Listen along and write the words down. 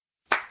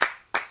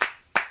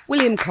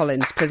William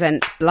Collins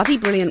presents Bloody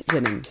Brilliant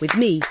Women with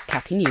me,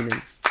 Cathy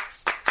Newman.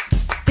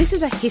 This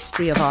is a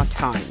history of our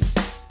times.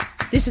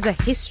 This is a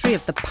history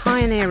of the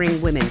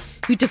pioneering women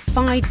who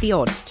defied the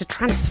odds to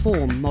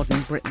transform modern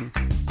Britain.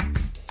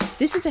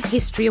 This is a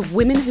history of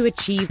women who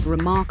achieved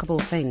remarkable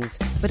things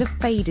but have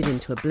faded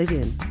into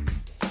oblivion.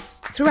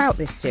 Throughout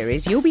this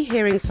series, you'll be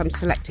hearing some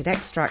selected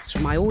extracts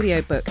from my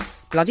audiobook,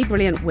 Bloody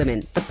Brilliant Women,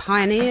 the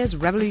pioneers,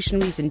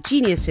 revolutionaries and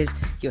geniuses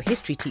your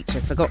history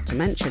teacher forgot to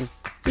mention,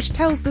 which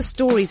tells the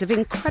stories of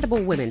incredible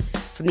women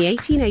from the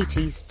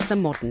 1880s to the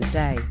modern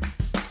day.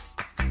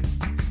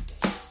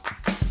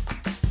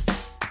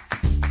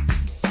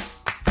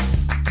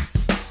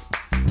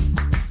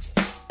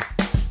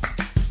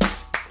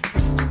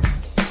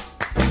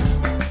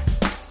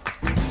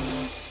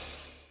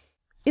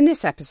 In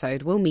this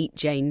episode, we'll meet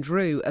Jane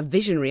Drew, a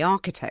visionary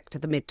architect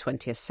of the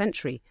mid-20th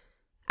century,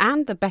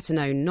 and the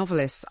better-known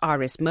novelists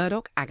Iris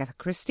Murdoch, Agatha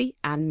Christie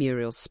and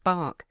Muriel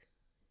Spark.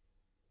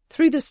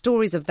 Through the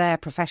stories of their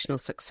professional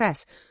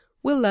success,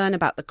 we'll learn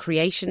about the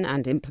creation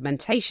and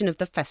implementation of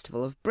the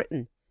Festival of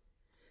Britain,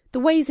 the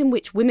ways in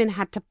which women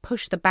had to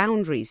push the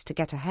boundaries to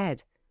get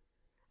ahead,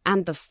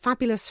 and the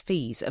fabulous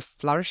fees of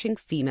flourishing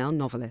female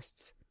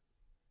novelists.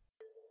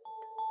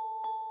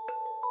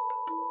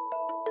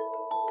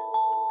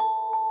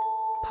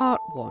 Part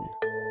 1.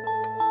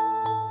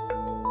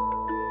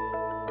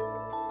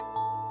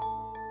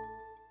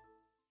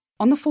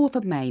 On the 4th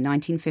of May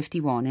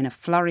 1951, in a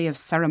flurry of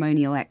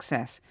ceremonial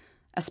excess,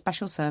 a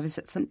special service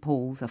at St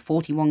Paul's, a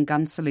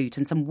 41-gun salute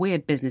and some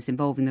weird business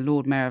involving the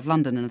Lord Mayor of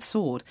London and a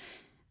sword,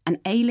 an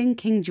ailing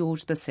King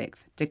George VI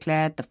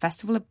declared the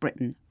Festival of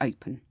Britain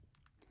open.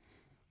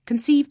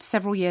 Conceived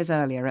several years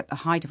earlier at the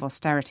height of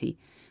austerity,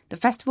 the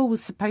festival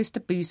was supposed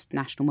to boost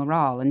national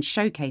morale and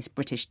showcase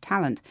British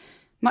talent,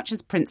 much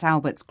as Prince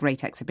Albert's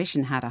Great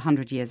Exhibition had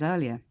 100 years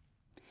earlier.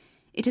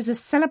 It is a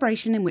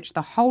celebration in which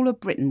the whole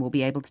of Britain will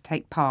be able to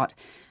take part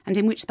and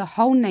in which the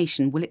whole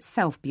nation will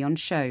itself be on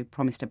show,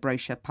 promised a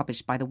brochure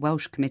published by the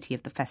Welsh Committee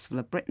of the Festival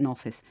of Britain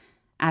office,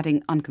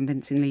 adding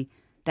unconvincingly,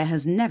 "There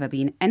has never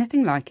been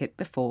anything like it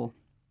before."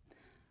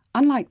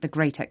 Unlike the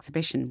Great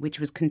Exhibition, which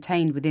was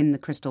contained within the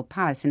Crystal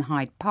Palace in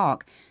Hyde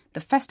Park, the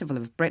Festival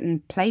of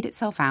Britain played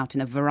itself out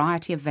in a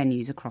variety of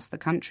venues across the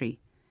country.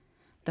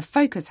 The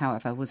focus,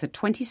 however, was a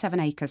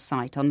 27-acre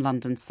site on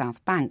London's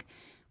South Bank,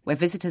 where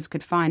visitors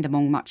could find,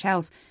 among much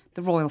else,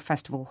 the Royal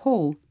Festival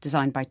Hall,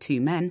 designed by two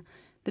men,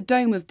 the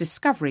Dome of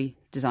Discovery,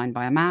 designed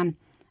by a man,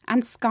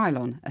 and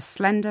Skylon, a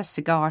slender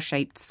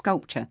cigar-shaped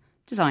sculpture,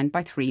 designed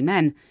by three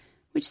men,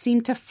 which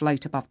seemed to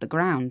float above the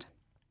ground.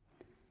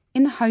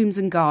 In the Homes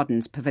and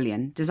Gardens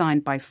Pavilion,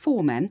 designed by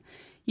four men,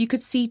 you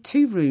could see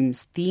two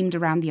rooms themed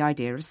around the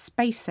idea of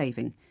space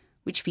saving,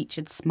 which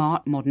featured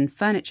smart modern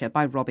furniture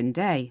by Robin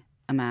Day,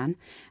 a man,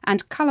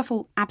 and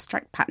colourful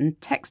abstract patterned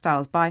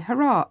textiles by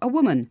Hurrah, a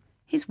woman,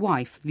 his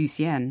wife,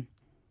 Lucienne.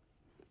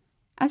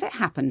 As it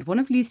happened, one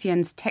of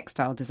Lucienne's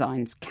textile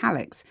designs,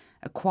 Calyx,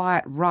 a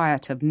quiet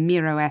riot of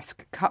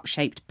Miro-esque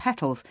cup-shaped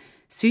petals,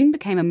 soon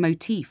became a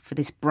motif for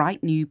this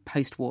bright new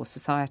post-war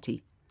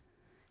society.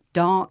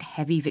 Dark,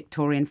 heavy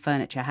Victorian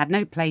furniture had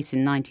no place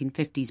in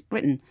 1950s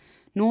Britain,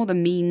 nor the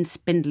mean,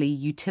 spindly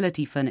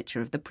utility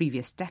furniture of the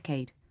previous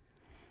decade.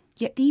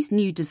 Yet these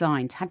new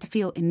designs had to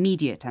feel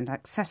immediate and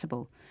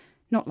accessible,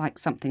 not like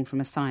something from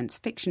a science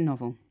fiction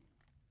novel.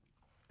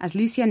 As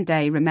Lucienne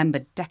Day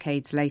remembered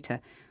decades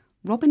later,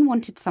 Robin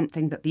wanted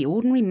something that the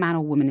ordinary man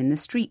or woman in the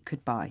street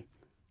could buy.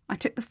 I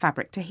took the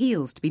fabric to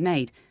Heels to be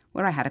made,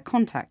 where I had a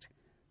contact.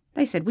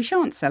 They said, "We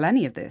shan't sell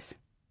any of this."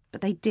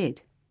 But they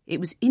did. It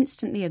was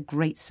instantly a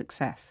great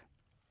success.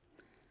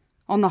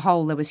 On the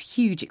whole, there was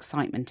huge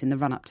excitement in the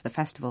run-up to the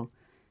festival,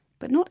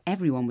 but not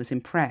everyone was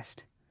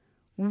impressed.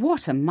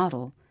 "What a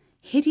muddle!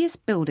 Hideous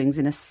buildings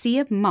in a sea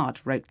of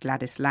mud," wrote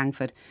Gladys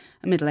Langford,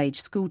 a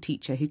middle-aged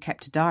schoolteacher who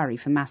kept a diary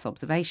for mass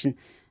observation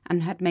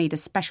and had made a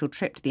special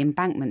trip to the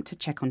embankment to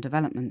check on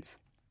developments.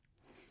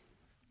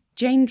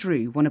 Jane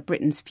Drew, one of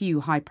Britain's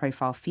few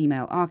high-profile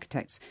female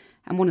architects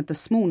and one of the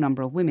small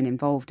number of women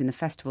involved in the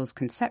festival's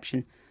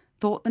conception,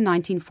 thought the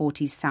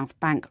 1940s South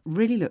Bank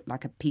really looked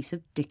like a piece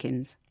of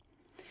Dickens.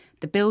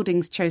 The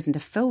buildings chosen to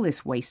fill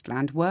this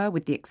wasteland were,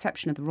 with the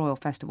exception of the Royal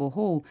Festival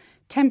Hall,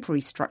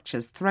 temporary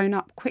structures thrown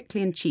up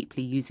quickly and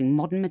cheaply using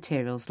modern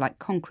materials like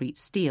concrete,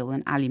 steel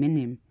and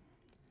aluminium.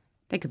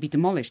 They could be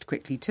demolished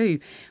quickly too,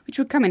 which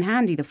would come in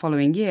handy the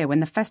following year when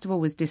the festival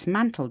was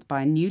dismantled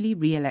by a newly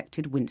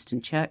re-elected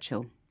Winston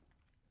Churchill.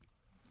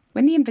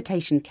 When the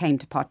invitation came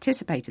to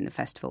participate in the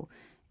festival,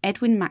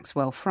 Edwin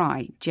Maxwell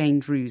Fry, Jane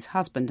Drew's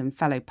husband and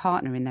fellow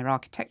partner in their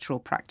architectural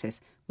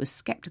practice, was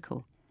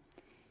sceptical.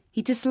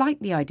 He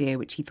disliked the idea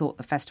which he thought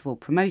the festival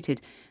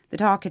promoted,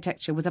 that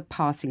architecture was a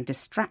passing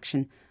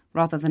distraction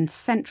rather than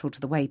central to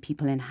the way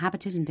people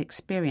inhabited and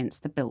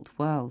experienced the built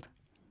world.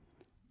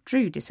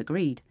 Drew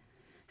disagreed.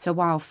 So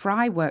while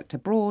Fry worked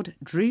abroad,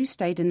 Drew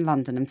stayed in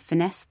London and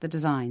finessed the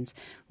designs,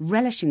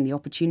 relishing the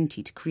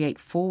opportunity to create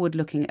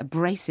forward-looking,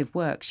 abrasive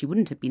work she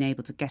wouldn't have been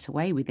able to get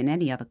away with in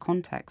any other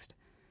context.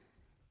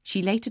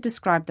 She later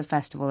described the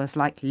festival as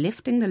like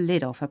lifting the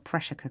lid off a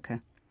pressure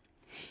cooker.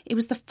 It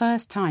was the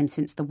first time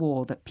since the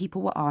war that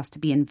people were asked to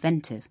be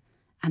inventive,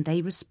 and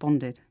they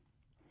responded.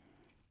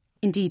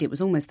 Indeed, it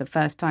was almost the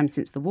first time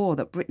since the war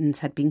that Britons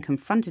had been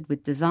confronted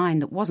with design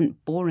that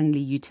wasn't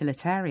boringly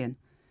utilitarian.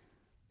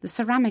 The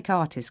ceramic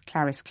artist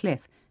Clarice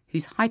Cliff,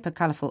 whose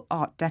hyper-colourful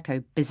Art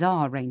Deco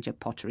bizarre range of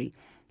pottery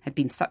had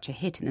been such a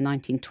hit in the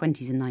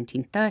 1920s and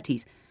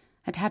 1930s,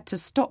 had had to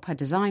stop her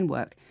design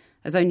work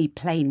as only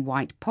plain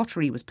white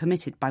pottery was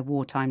permitted by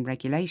wartime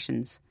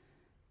regulations.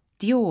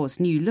 Dior's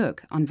new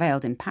look,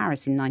 unveiled in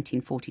Paris in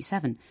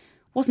 1947,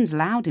 wasn't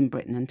allowed in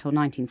Britain until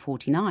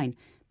 1949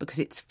 because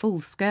its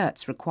full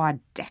skirts required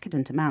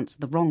decadent amounts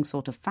of the wrong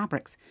sort of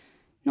fabrics,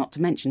 not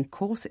to mention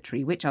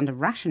corsetry, which under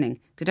rationing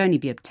could only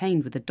be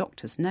obtained with a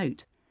doctor's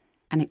note.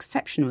 An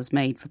exception was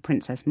made for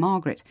Princess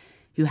Margaret,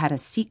 who had a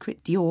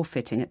secret Dior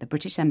fitting at the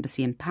British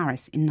Embassy in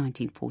Paris in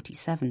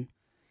 1947.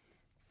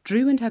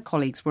 Drew and her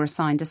colleagues were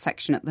assigned a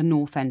section at the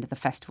north end of the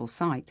festival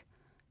site.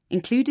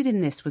 Included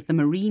in this was the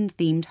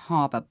marine-themed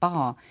harbour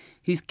bar,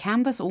 whose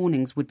canvas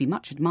awnings would be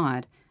much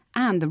admired,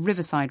 and the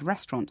riverside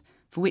restaurant,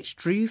 for which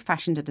Drew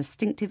fashioned a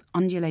distinctive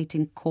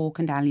undulating cork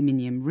and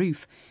aluminium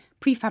roof,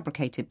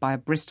 prefabricated by a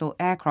Bristol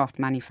aircraft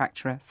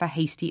manufacturer for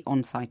hasty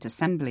on-site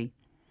assembly.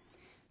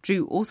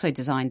 Drew also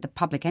designed the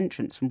public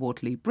entrance from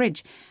Waterloo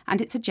Bridge and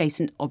its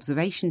adjacent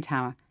observation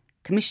tower,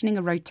 commissioning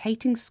a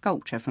rotating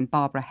sculpture from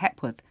Barbara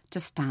Hepworth to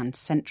stand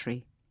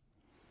sentry.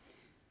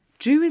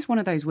 Drew is one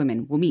of those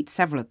women, we'll meet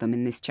several of them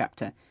in this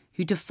chapter,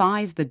 who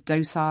defies the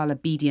docile,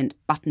 obedient,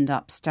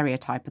 buttoned-up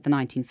stereotype of the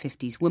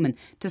 1950s woman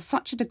to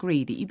such a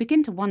degree that you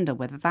begin to wonder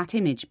whether that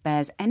image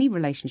bears any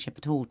relationship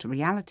at all to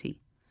reality.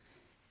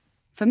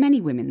 For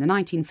many women, the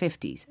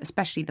 1950s,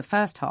 especially the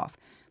first half,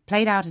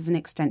 played out as an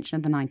extension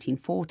of the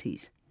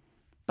 1940s.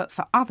 But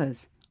for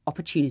others,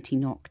 opportunity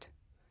knocked.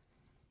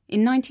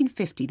 In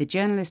 1950, the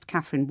journalist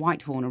Catherine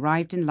Whitehorn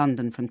arrived in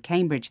London from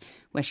Cambridge,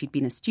 where she'd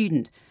been a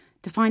student,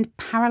 to find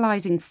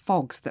paralysing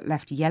fogs that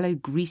left yellow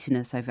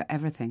greasiness over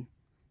everything.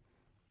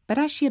 But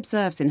as she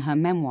observes in her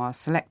memoir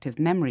Selective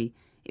Memory,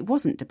 it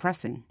wasn't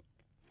depressing.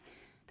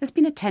 There's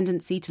been a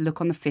tendency to look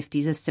on the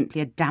 50s as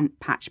simply a damp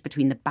patch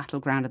between the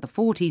battleground of the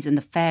 40s and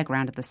the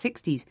fairground of the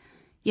 60s,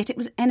 yet it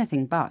was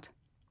anything but.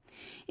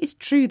 It's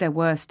true there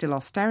were still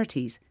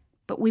austerities,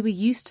 but we were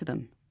used to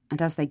them,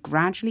 and as they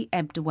gradually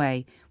ebbed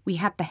away, we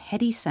had the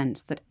heady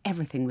sense that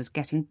everything was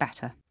getting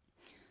better.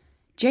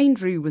 Jane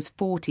Drew was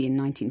 40 in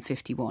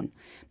 1951,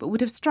 but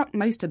would have struck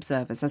most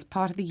observers as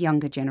part of the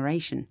younger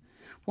generation,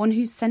 one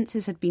whose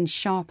senses had been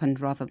sharpened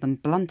rather than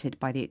blunted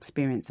by the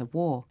experience of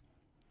war.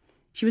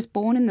 She was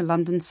born in the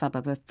London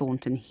suburb of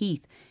Thornton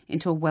Heath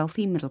into a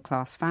wealthy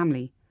middle-class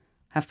family.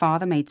 Her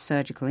father made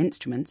surgical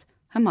instruments,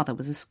 her mother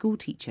was a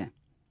schoolteacher.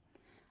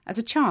 As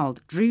a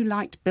child, Drew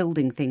liked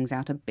building things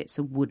out of bits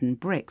of wood and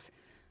bricks,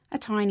 a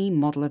tiny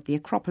model of the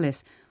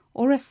Acropolis,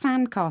 or a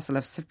sandcastle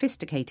of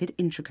sophisticated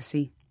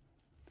intricacy.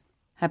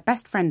 Her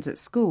best friends at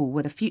school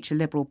were the future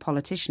Liberal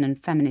politician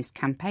and feminist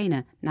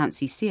campaigner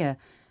Nancy Sear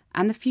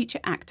and the future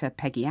actor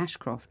Peggy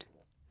Ashcroft.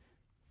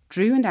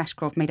 Drew and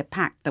Ashcroft made a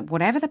pact that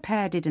whatever the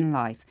pair did in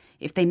life,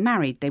 if they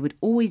married, they would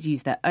always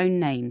use their own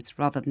names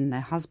rather than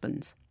their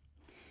husbands'.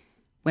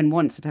 When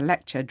once at a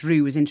lecture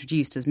Drew was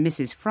introduced as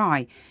Mrs.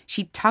 Fry,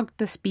 she tugged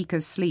the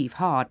speaker's sleeve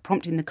hard,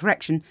 prompting the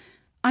correction,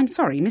 "I'm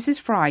sorry, Mrs.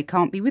 Fry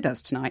can't be with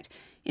us tonight.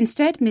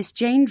 Instead, Miss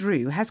Jane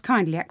Drew has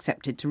kindly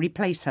accepted to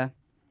replace her."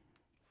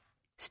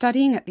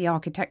 Studying at the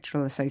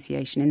Architectural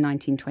Association in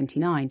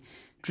 1929,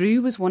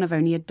 Drew was one of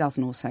only a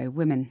dozen or so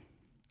women.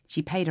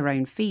 She paid her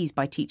own fees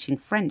by teaching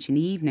French in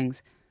the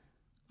evenings.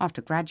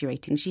 After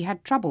graduating, she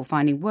had trouble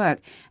finding work,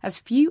 as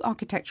few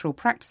architectural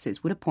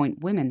practices would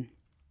appoint women.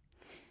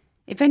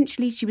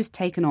 Eventually, she was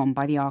taken on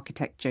by the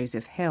architect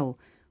Joseph Hill,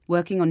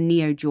 working on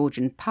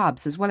neo-Georgian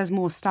pubs as well as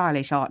more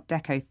stylish Art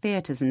Deco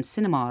theatres and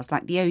cinemas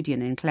like the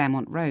Odeon in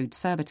Claremont Road,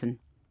 Surbiton.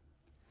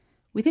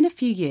 Within a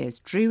few years,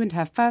 Drew and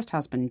her first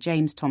husband,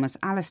 James Thomas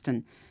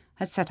Alliston,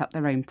 had set up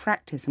their own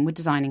practice and were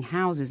designing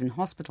houses and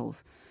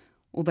hospitals,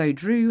 although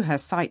Drew, her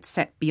sights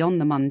set beyond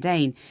the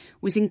mundane,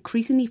 was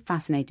increasingly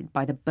fascinated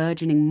by the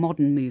burgeoning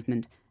modern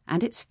movement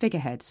and its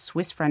figurehead,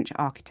 Swiss-French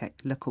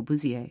architect Le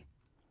Corbusier.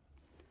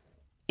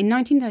 In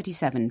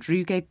 1937,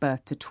 Drew gave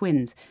birth to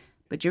twins,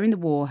 but during the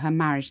war her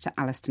marriage to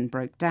Alliston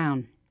broke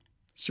down.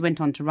 She went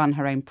on to run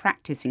her own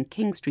practice in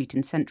King Street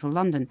in central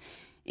London,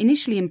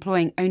 initially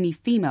employing only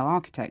female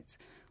architects,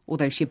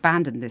 although she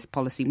abandoned this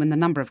policy when the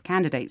number of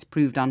candidates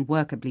proved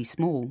unworkably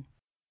small.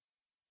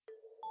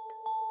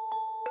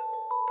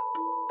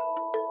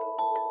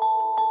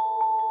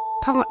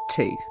 Part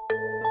 2.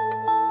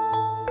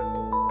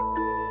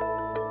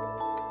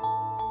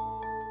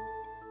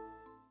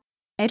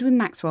 Edwin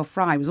Maxwell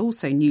Fry was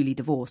also newly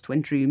divorced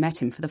when Drew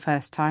met him for the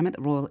first time at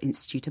the Royal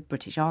Institute of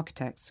British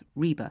Architects,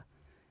 RIBA.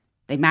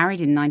 They married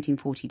in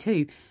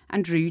 1942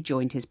 and Drew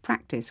joined his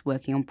practice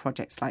working on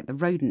projects like the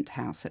Rodent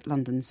House at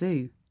London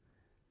Zoo.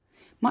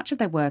 Much of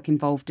their work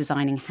involved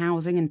designing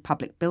housing and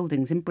public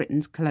buildings in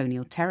Britain's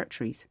colonial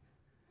territories.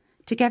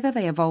 Together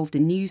they evolved a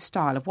new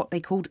style of what they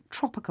called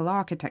tropical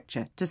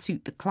architecture to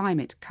suit the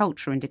climate,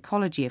 culture and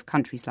ecology of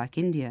countries like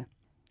India.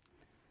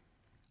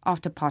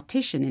 After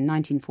partition in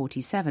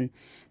 1947,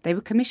 they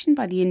were commissioned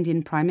by the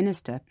Indian Prime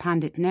Minister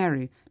Pandit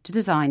Nehru to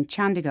design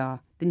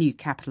Chandigarh, the new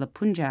capital of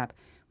Punjab,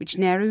 which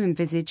Nehru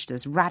envisaged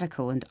as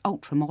radical and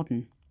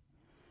ultra-modern.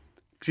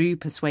 Drew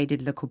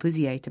persuaded Le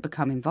Corbusier to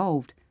become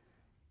involved.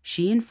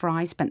 She and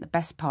Fry spent the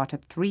best part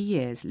of 3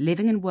 years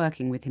living and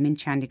working with him in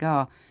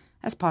Chandigarh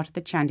as part of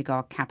the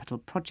Chandigarh Capital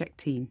Project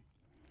team.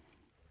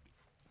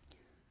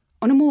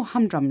 On a more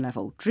humdrum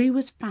level, Drew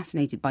was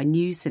fascinated by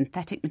new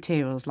synthetic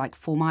materials like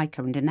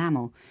formica and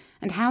enamel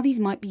and how these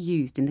might be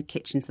used in the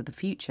kitchens of the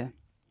future.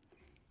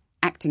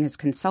 Acting as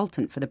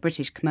consultant for the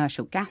British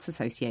Commercial Gas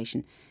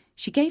Association,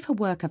 she gave her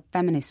work a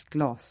feminist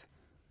gloss.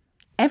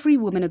 Every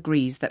woman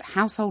agrees that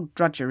household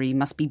drudgery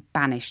must be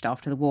banished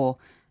after the war,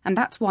 and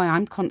that's why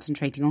I'm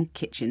concentrating on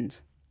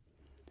kitchens.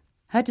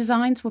 Her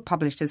designs were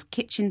published as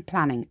Kitchen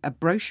Planning, a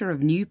brochure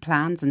of new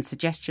plans and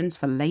suggestions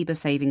for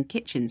labour-saving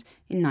kitchens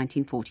in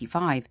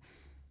 1945,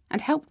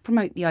 and helped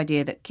promote the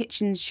idea that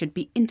kitchens should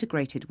be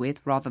integrated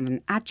with, rather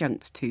than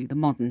adjuncts to, the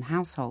modern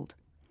household.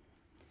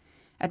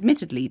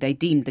 Admittedly, they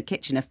deemed the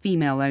kitchen a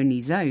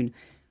female-only zone.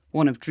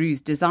 One of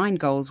Drew's design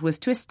goals was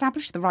to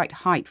establish the right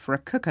height for a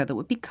cooker that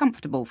would be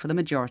comfortable for the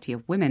majority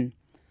of women.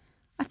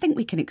 I think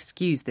we can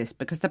excuse this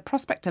because the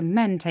prospect of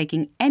men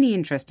taking any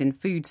interest in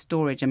food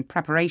storage and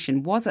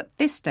preparation was at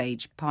this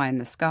stage pie in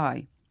the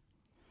sky.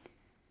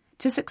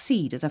 To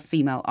succeed as a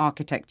female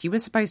architect, you were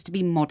supposed to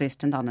be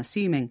modest and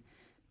unassuming.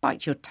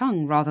 Bite your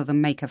tongue rather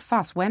than make a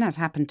fuss when, as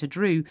happened to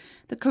Drew,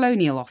 the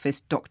Colonial Office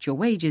docked your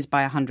wages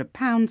by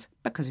 £100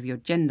 because of your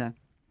gender.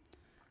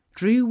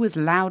 Drew was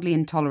loudly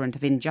intolerant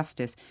of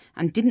injustice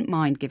and didn't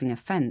mind giving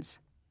offence.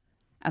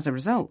 As a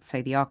result,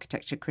 say the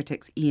architecture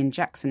critics Ian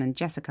Jackson and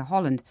Jessica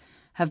Holland,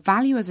 her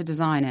value as a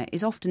designer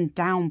is often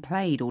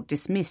downplayed or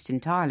dismissed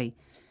entirely,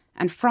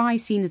 and Fry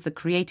seen as the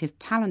creative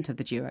talent of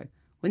the duo,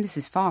 when this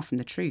is far from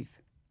the truth.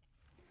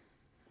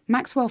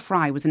 Maxwell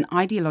Fry was an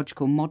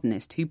ideological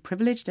modernist who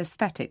privileged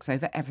aesthetics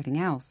over everything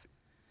else.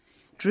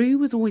 Drew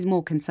was always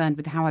more concerned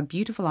with how a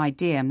beautiful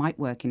idea might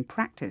work in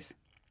practice.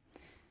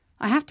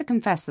 I have to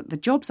confess that the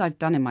jobs I've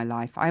done in my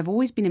life, I have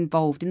always been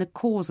involved in the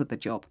cause of the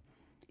job.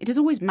 It has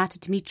always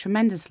mattered to me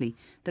tremendously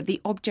that the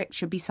object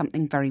should be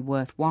something very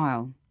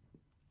worthwhile.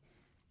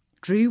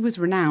 Drew was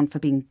renowned for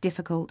being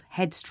difficult,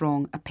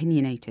 headstrong,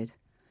 opinionated.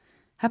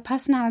 Her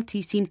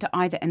personality seemed to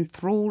either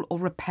enthrall or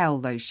repel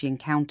those she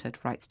encountered,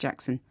 writes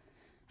Jackson.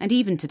 And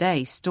even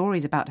today,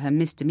 stories about her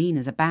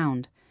misdemeanours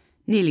abound,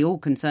 nearly all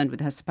concerned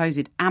with her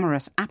supposed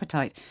amorous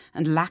appetite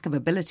and lack of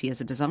ability as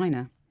a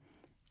designer.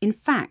 In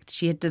fact,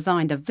 she had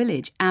designed a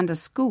village and a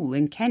school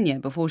in Kenya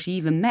before she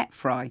even met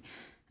Fry,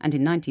 and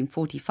in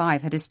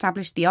 1945 had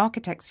established the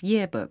Architect's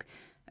Yearbook,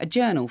 a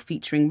journal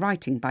featuring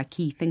writing by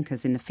key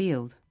thinkers in the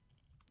field.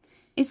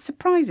 It's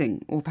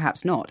surprising, or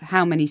perhaps not,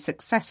 how many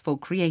successful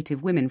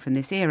creative women from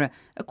this era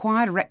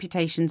acquired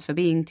reputations for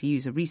being, to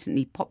use a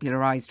recently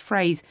popularised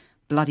phrase,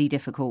 bloody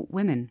difficult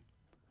women.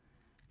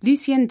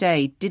 Lucienne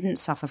Day didn't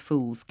suffer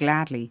fools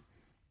gladly.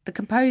 The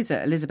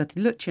composer Elizabeth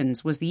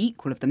Lutyens was the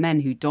equal of the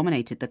men who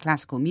dominated the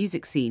classical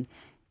music scene,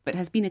 but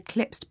has been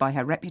eclipsed by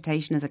her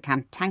reputation as a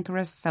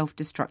cantankerous,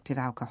 self-destructive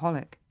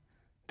alcoholic.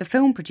 The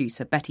film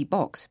producer Betty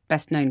Box,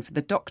 best known for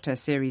the Doctor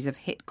series of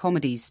hit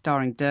comedies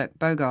starring Dirk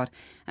Bogarde,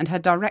 and her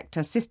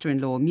director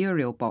sister-in-law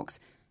Muriel Box,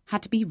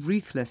 had to be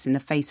ruthless in the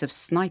face of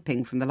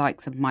sniping from the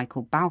likes of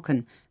Michael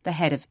Balcon, the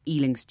head of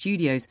Ealing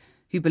Studios,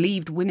 who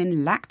believed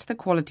women lacked the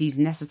qualities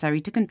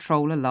necessary to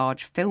control a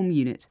large film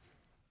unit.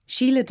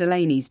 Sheila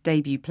Delaney's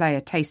debut play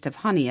A Taste of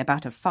Honey,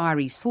 about a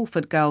fiery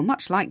Salford girl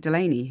much like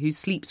Delaney who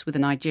sleeps with a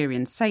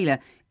Nigerian sailor,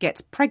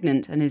 gets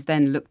pregnant and is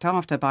then looked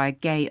after by a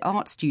gay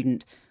art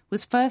student,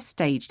 was first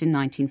staged in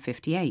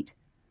 1958.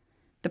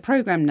 The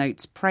programme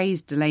notes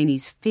praised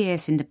Delaney's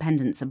fierce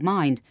independence of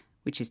mind,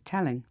 which is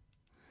telling.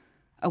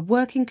 A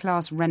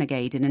working-class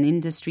renegade in an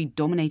industry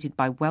dominated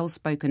by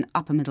well-spoken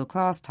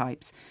upper-middle-class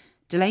types,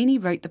 Delaney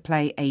wrote the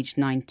play aged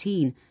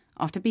 19,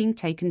 after being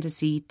taken to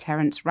see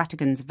Terence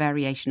Rattigan's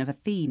variation of a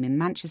theme in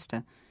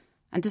Manchester,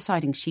 and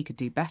deciding she could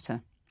do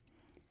better.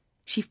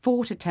 She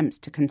fought attempts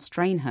to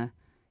constrain her.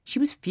 She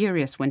was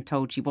furious when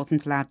told she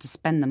wasn't allowed to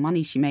spend the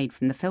money she made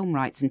from the film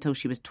rights until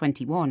she was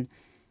 21,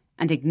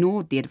 and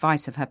ignored the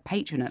advice of her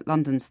patron at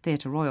London's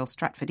Theatre Royal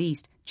Stratford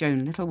East,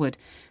 Joan Littlewood,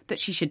 that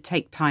she should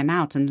take time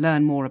out and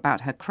learn more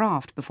about her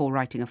craft before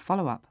writing a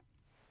follow-up.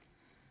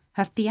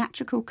 Her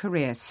theatrical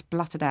career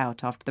spluttered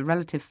out after the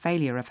relative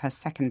failure of her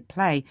second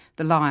play,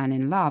 The Lion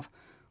in Love,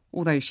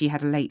 although she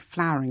had a late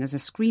flowering as a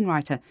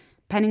screenwriter,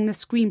 penning the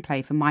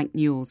screenplay for Mike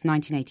Newell's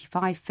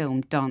 1985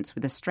 film Dance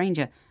with a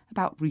Stranger,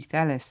 about Ruth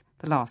Ellis,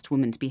 the last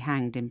woman to be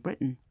hanged in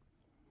Britain.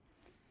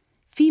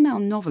 Female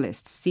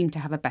novelists seemed to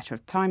have a better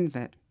time of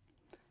it.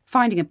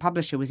 Finding a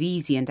publisher was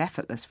easy and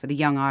effortless for the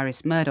young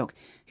Iris Murdoch,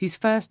 whose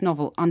first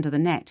novel, Under the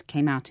Net,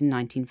 came out in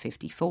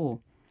 1954.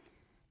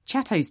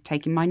 Chatto's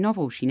taken my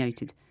novel, she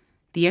noted,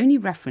 the only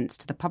reference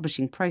to the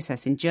publishing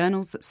process in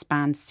journals that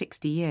spanned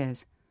 60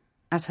 years.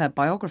 As her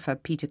biographer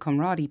Peter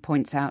Conradi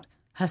points out,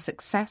 her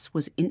success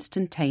was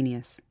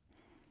instantaneous.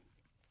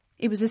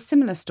 It was a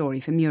similar story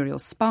for Muriel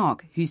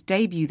Spark, whose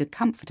debut The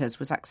Comforters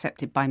was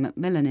accepted by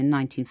Macmillan in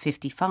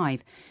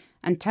 1955,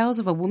 and tells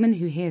of a woman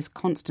who hears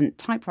constant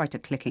typewriter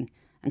clicking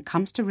and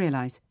comes to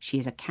realise she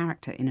is a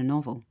character in a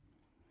novel.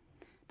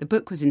 The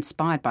book was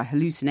inspired by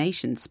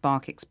hallucinations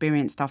Spark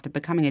experienced after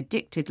becoming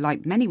addicted,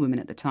 like many women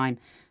at the time,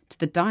 to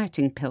the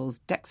dieting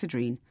pills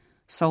Dexedrine,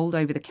 sold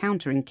over the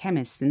counter in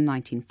chemists in the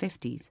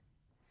 1950s.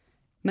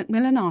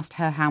 Macmillan asked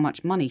her how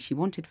much money she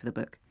wanted for the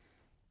book.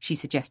 She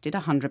suggested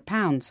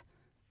 £100.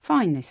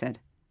 Fine, they said,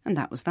 and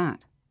that was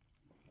that.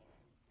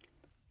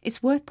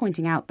 It's worth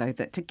pointing out, though,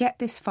 that to get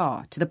this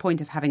far, to the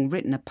point of having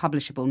written a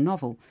publishable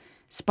novel,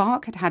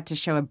 Spark had had to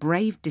show a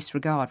brave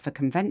disregard for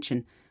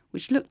convention,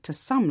 which looked to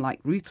some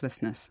like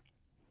ruthlessness.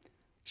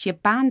 She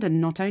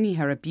abandoned not only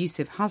her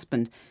abusive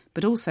husband,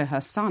 but also her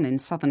son in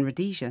southern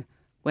Rhodesia,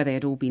 where they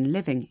had all been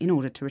living, in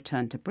order to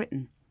return to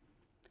Britain.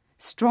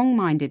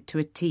 Strong-minded to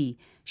a T,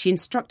 she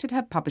instructed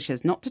her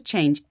publishers not to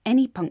change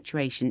any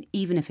punctuation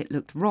even if it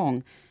looked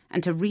wrong,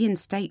 and to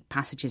reinstate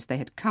passages they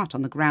had cut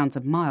on the grounds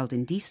of mild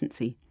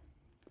indecency.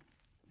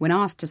 When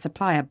asked to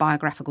supply a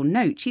biographical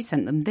note, she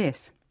sent them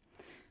this: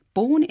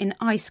 "Born in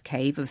Ice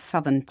Cave of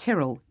southern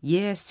Tyrol,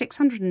 year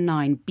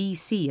 609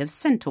 BC of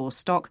centaur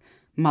stock,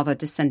 mother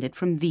descended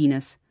from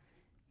Venus.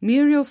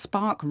 Muriel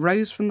Spark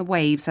rose from the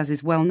waves, as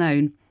is well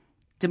known.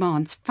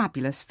 Demands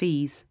fabulous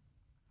fees."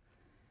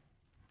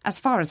 As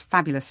far as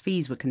fabulous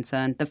fees were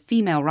concerned, the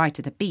female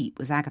writer to beat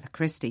was Agatha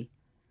Christie.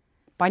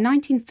 By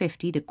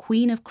 1950, the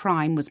Queen of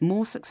Crime was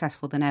more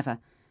successful than ever,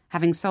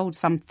 having sold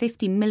some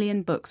 50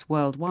 million books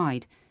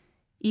worldwide,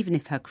 even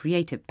if her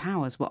creative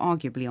powers were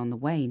arguably on the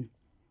wane.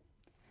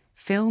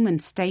 Film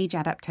and stage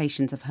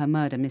adaptations of her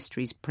murder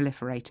mysteries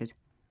proliferated.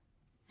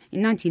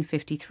 In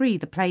 1953,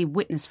 the play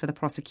Witness for the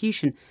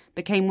Prosecution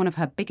became one of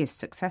her biggest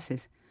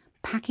successes,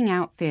 packing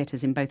out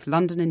theatres in both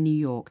London and New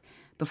York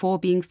before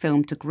being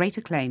filmed to great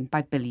acclaim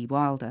by Billy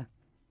Wilder.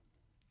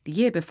 The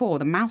year before,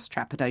 The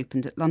Mousetrap had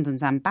opened at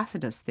London's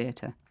Ambassadors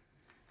Theatre.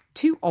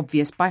 Too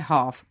obvious by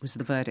half was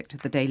the verdict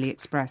of the Daily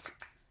Express.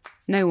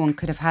 No one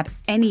could have had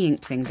any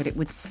inkling that it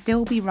would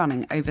still be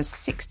running over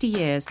 60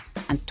 years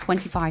and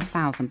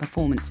 25,000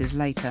 performances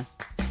later.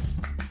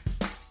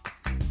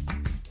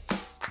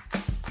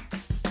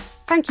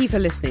 Thank you for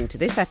listening to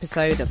this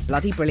episode of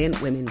Bloody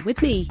Brilliant Women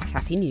with me,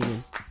 Cathy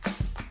Newman.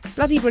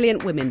 Bloody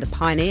Brilliant Women, the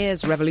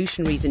pioneers,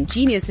 revolutionaries and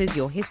geniuses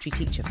your history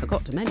teacher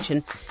forgot to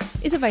mention,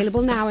 is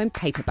available now in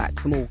paperback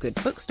from all good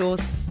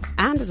bookstores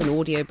and as an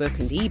audiobook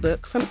and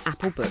ebook from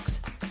Apple Books,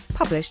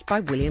 published by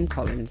William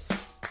Collins.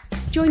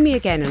 Join me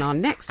again in our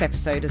next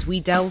episode as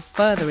we delve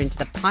further into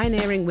the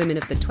pioneering women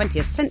of the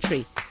 20th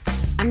century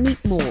and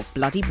meet more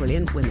bloody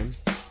brilliant women.